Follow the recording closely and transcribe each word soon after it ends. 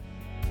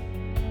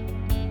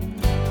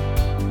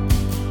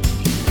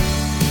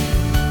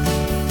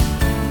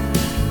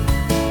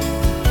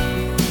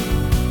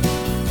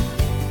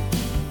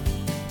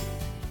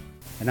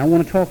And I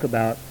want to talk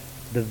about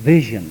the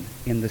vision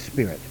in the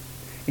Spirit.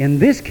 In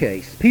this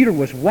case, Peter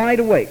was wide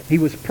awake. He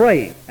was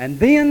praying. And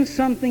then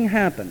something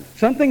happened.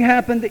 Something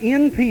happened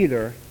in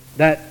Peter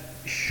that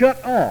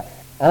shut off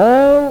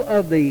all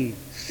of the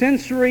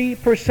sensory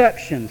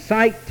perception.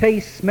 Sight,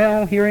 taste,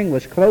 smell, hearing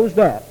was closed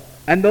up.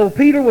 And though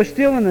Peter was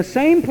still in the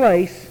same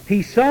place,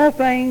 he saw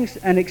things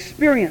and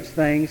experienced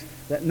things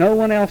that no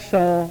one else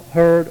saw,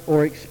 heard,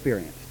 or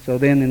experienced. So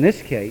then in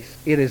this case,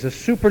 it is a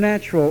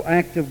supernatural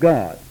act of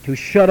God to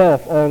shut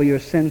off all your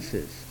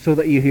senses so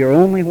that you hear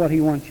only what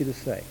He wants you to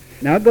say.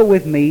 Now go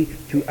with me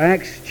to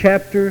Acts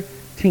chapter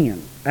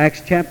 10.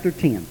 Acts chapter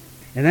 10.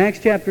 In Acts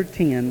chapter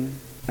 10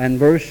 and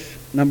verse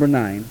number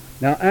 9.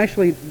 Now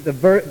actually the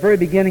very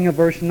beginning of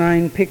verse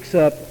 9 picks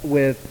up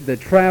with the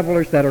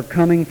travelers that are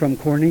coming from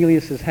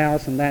Cornelius'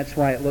 house, and that's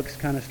why it looks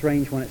kind of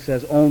strange when it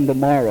says on the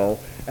morrow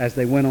as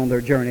they went on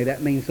their journey.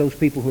 That means those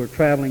people who are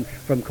traveling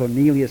from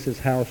Cornelius'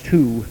 house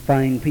to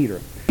find Peter.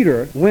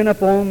 Peter went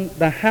up on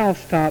the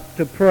housetop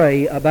to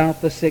pray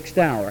about the 6th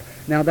hour.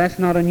 Now that's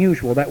not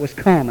unusual. That was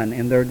common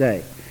in their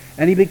day.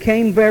 And he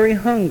became very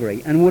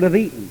hungry and would have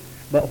eaten.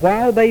 But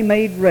while they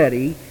made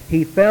ready,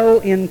 he fell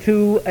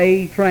into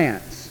a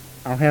trance.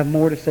 I'll have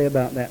more to say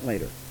about that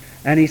later.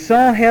 And he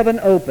saw heaven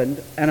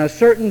opened, and a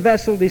certain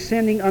vessel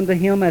descending unto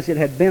him as it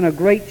had been a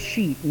great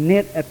sheet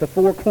knit at the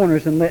four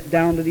corners and let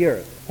down to the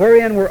earth,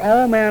 wherein were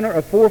all manner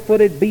of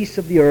four-footed beasts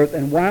of the earth,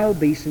 and wild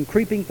beasts, and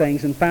creeping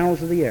things, and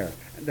fowls of the air.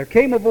 And there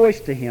came a voice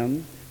to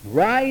him,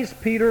 Rise,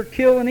 Peter,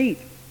 kill and eat.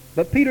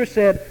 But Peter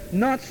said,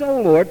 Not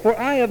so, Lord, for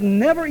I have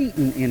never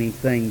eaten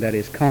anything that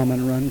is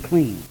common or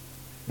unclean.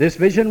 This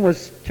vision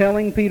was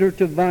telling Peter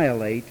to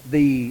violate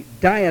the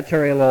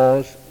dietary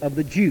laws of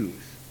the Jews.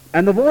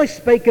 And the voice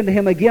spake unto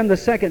him again the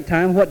second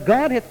time, What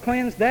God hath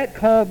cleansed, that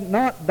call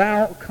not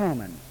thou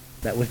common.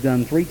 That was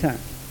done 3 times.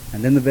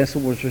 And then the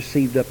vessel was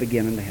received up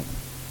again into heaven.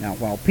 Now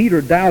while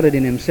Peter doubted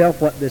in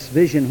himself what this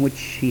vision which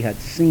he had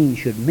seen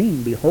should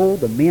mean, behold,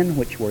 the men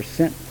which were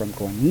sent from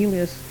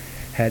Cornelius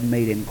had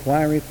made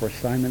inquiry for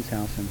Simon's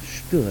house and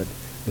stood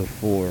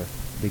before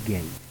the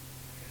gate.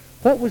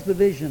 What was the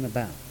vision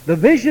about? The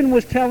vision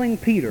was telling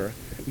Peter,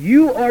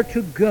 you are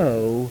to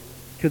go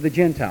to the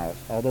Gentiles,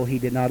 although he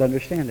did not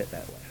understand it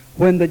that way.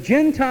 When the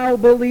Gentile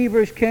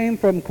believers came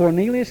from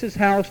Cornelius'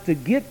 house to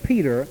get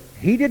Peter,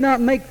 he did not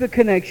make the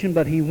connection,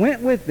 but he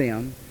went with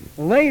them.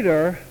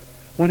 Later,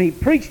 when he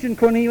preached in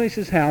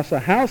Cornelius' house, a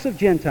house of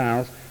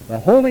Gentiles, the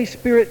Holy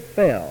Spirit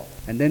fell.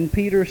 And then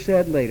Peter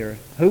said later,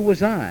 who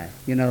was I,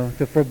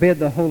 to forbid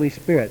the Holy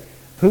Spirit?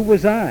 Who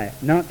was I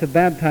not to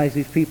baptize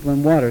these people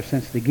in water,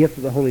 since the gift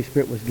of the Holy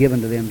Spirit was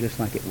given to them just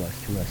like it was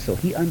to us? So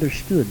he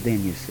understood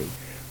then, you see,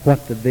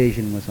 what the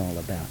vision was all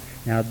about.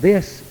 Now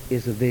this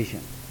is a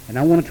vision. And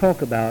I want to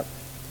talk about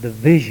the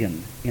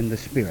vision in the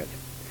Spirit.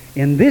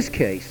 In this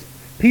case,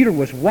 Peter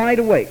was wide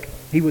awake.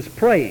 He was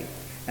praying.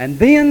 And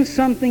then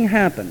something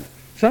happened.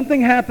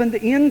 Something happened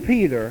in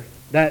Peter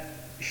that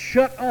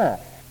shut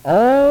off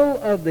all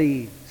of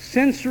the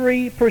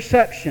sensory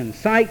perception.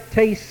 Sight,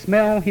 taste,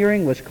 smell,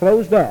 hearing was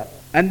closed up.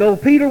 And though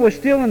Peter was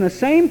still in the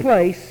same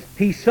place,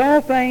 he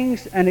saw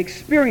things and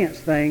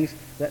experienced things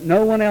that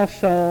no one else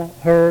saw,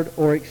 heard,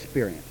 or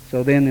experienced.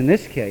 So then in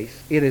this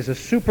case, it is a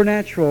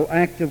supernatural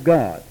act of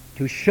God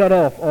to shut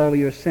off all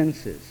your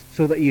senses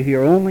so that you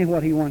hear only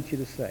what He wants you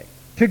to say.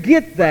 To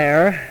get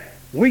there,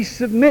 we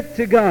submit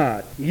to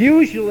God.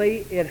 Usually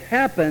it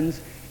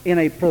happens in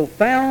a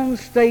profound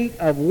state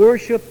of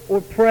worship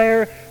or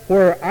prayer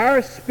where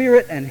our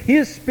spirit and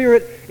His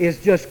Spirit is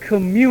just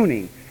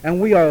communing and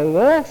we are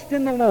lost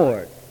in the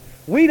Lord.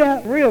 We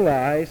don't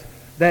realize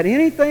that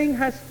anything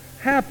has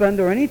happened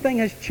or anything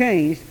has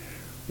changed.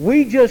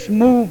 We just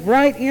move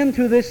right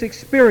into this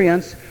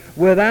experience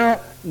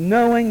without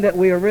knowing that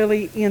we are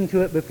really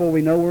into it before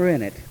we know we're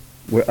in it.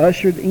 We're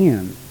ushered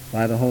in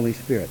by the Holy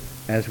Spirit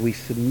as we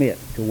submit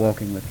to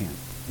walking with Him.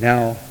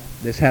 Now,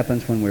 this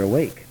happens when we're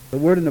awake. The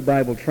word in the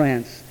Bible,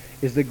 trance,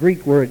 is the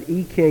Greek word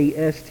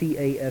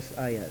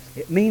ekstasis.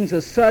 It means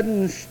a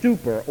sudden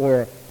stupor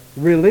or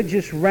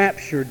religious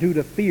rapture due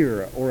to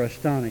fear or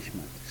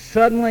astonishment.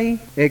 Suddenly,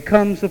 it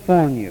comes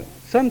upon you.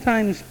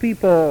 Sometimes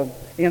people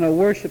in a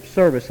worship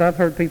service, I've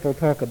heard people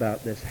talk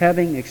about this,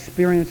 having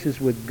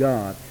experiences with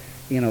God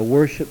in a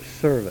worship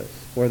service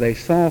where they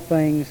saw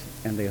things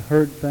and they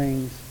heard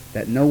things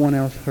that no one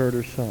else heard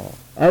or saw.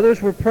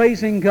 Others were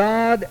praising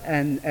God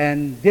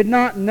and did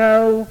not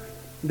know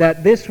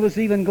that this was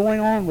even going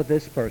on with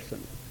this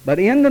person. But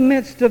in the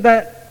midst of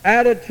that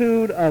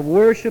attitude of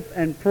worship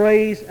and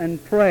praise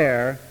and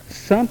prayer,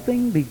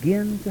 something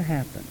begins to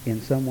happen in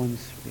someone's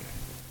spirit.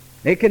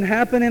 It can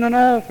happen in an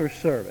altar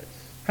service.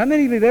 How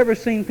many of you have ever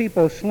seen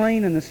people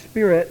slain in the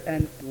Spirit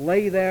and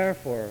lay there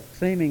for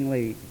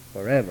seemingly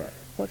forever?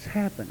 What's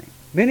happening?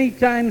 Many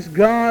times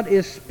God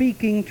is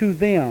speaking to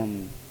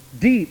them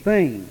deep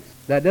things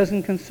that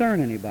doesn't concern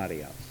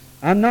anybody else.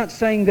 I'm not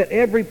saying that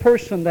every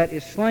person that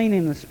is slain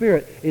in the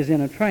Spirit is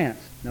in a trance.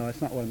 No,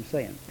 that's not what I'm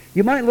saying.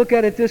 You might look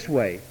at it this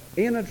way.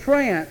 In a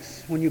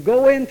trance, when you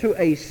go into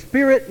a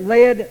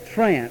Spirit-led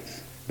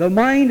trance, The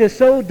mind is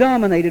so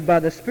dominated by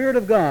the Spirit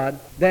of God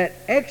that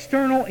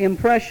external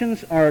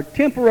impressions are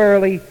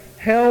temporarily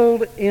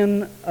held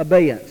in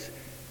abeyance.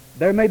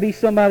 There may be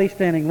somebody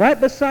standing right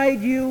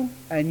beside you,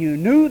 and you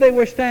knew they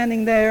were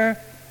standing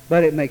there,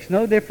 but it makes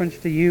no difference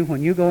to you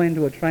when you go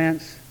into a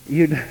trance.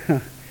 You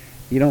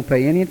don't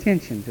pay any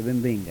attention to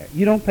them being there.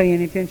 You don't pay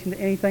any attention to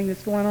anything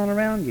that's going on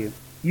around you.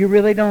 You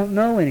really don't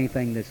know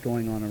anything that's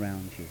going on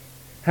around you.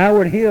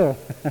 Howard Hill,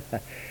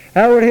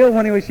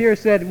 when he was here,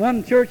 said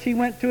one church he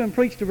went to and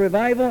preached a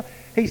revival,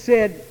 he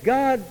said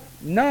God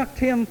knocked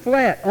him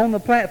flat on the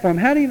platform.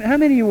 How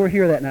many of you were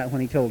here that night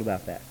when he told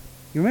about that?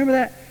 You remember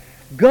that?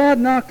 God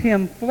knocked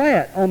him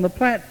flat on the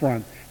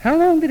platform. How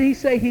long did he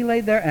say he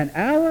laid there? An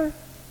hour?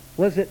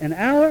 Was it an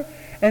hour?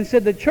 And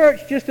said the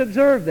church just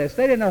observed this.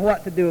 They didn't know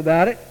what to do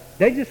about it.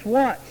 They just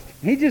watched.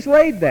 He just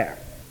laid there.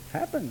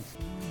 Happens.